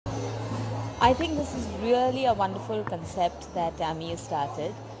I think this is really a wonderful concept that Amy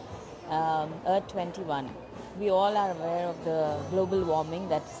started. Earth 21. We all are aware of the global warming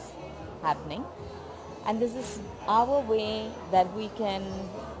that's happening, and this is our way that we can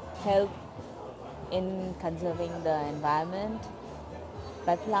help in conserving the environment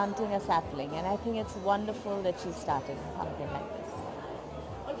by planting a sapling. And I think it's wonderful that she started something like this.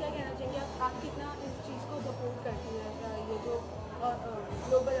 और क्या कहना चाहेंगे आप कितना इस चीज़ को support करती हैं ये जो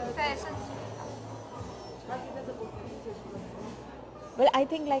ग्लोबल फैशन आप कितना सपोर्ट करती हैं इस चीज़ को? Well, I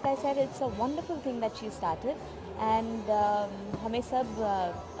think, like I said, it's a wonderful thing that she started, and हमें सब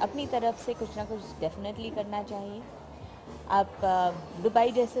अपनी तरफ से कुछ ना कुछ डेफिनेटली करना चाहिए. आप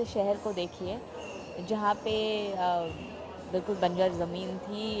दुबई जैसे शहर को देखिए जहाँ पे बिल्कुल बंजर ज़मीन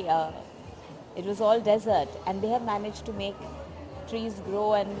थी. It was all desert, and they have managed to make trees grow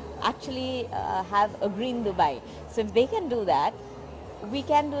and actually have a green Dubai. So if they can do that, we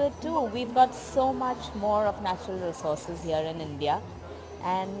can do it too. We've got so much more of natural resources here in India,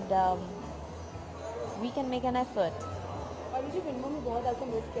 and we can make an effort. और मुझे फिल्मों में बहुत आपको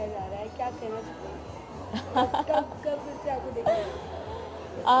miss किया जा रहा है, क्या कहना चाहिए? कब फिर से आपको देखना?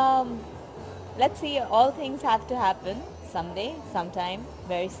 Let's see, all things have to happen someday, sometime,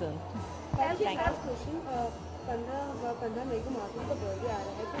 very soon. Thank you. Last question. 15 मई को माधुरी का बर्थडे आ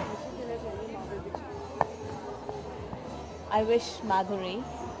रहा है, तो विशेष देना चाहिए माधुरी को? I wish Madhuri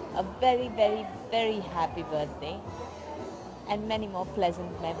a very, very, very happy birthday and many more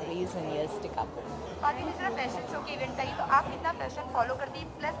pleasant memories in years to come. बाकी जिस तरह फैशन शो के इवेंट आई तो आप कितना फैशन फॉलो करती हैं,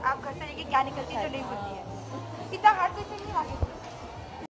 प्लस आप घर से लेके क्या निकलती है जो नहीं भूलती है, इतना हार्ड तो नहीं आगे